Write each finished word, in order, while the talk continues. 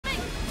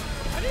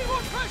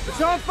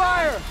It's on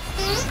fire!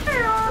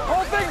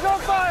 Whole thing's on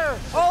fire!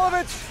 All of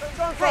it's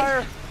on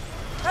fire.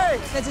 Hey!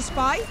 There's a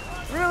spy?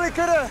 Really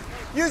could have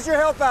used your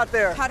help out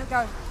there. How'd it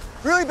go?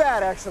 Really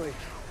bad, actually.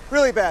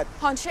 Really bad.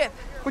 On ship.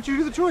 What'd you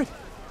do to the droid?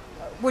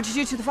 What'd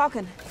you do to the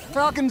Falcon?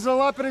 Falcon's in a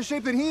lot better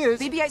shape than he is.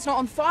 BB-8's not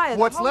on fire.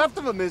 What's left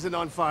of him isn't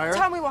on fire.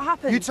 Tell me what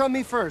happened. You tell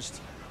me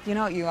first. You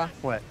know what you are?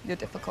 What? You're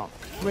difficult.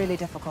 Really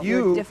difficult. You-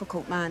 You're a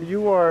difficult man.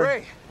 You are...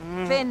 Ray.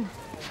 Finn.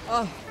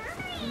 Oh,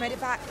 you made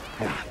it back.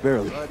 Yeah,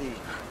 barely. Buddy.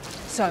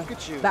 So, Look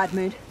at you. bad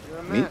mood. You're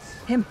a Me? mess.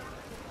 Him.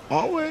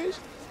 Always.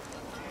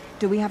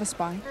 Do we have a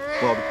spy?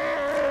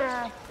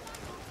 Well,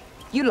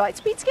 You light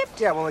speed skipped?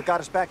 Yeah, well, it got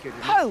us back here,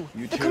 didn't it? Oh,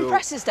 You the too.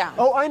 compressor's down.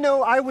 Oh, I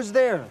know. I was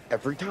there.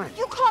 every time.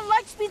 You can't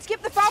light speed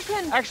skip the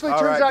Falcon. Actually, All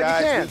turns right, out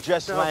guys, you can. we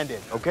just No. landed,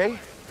 okay?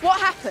 What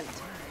happened?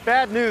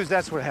 Bad news,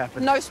 that's what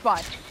happened. No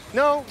spy.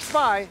 No,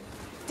 spy.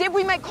 Did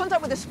we make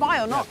contact with a spy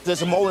or not?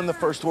 There's a mole in the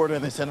first order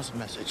and they sent us a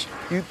message.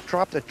 You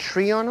dropped a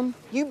tree on him?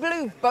 You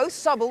blew both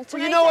subalterns.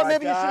 Well, you know what?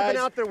 Maybe you guys. should have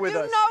been out there with You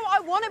us. know I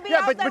want to be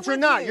Yeah, out but there you're with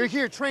not. you. You're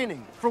here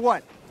training. For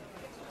what?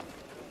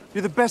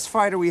 You're the best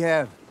fighter we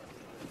have.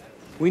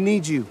 We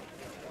need you.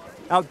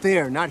 Out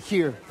there, not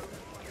here.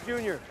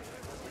 Junior.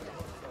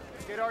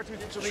 Get R2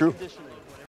 digital True. reconditioning.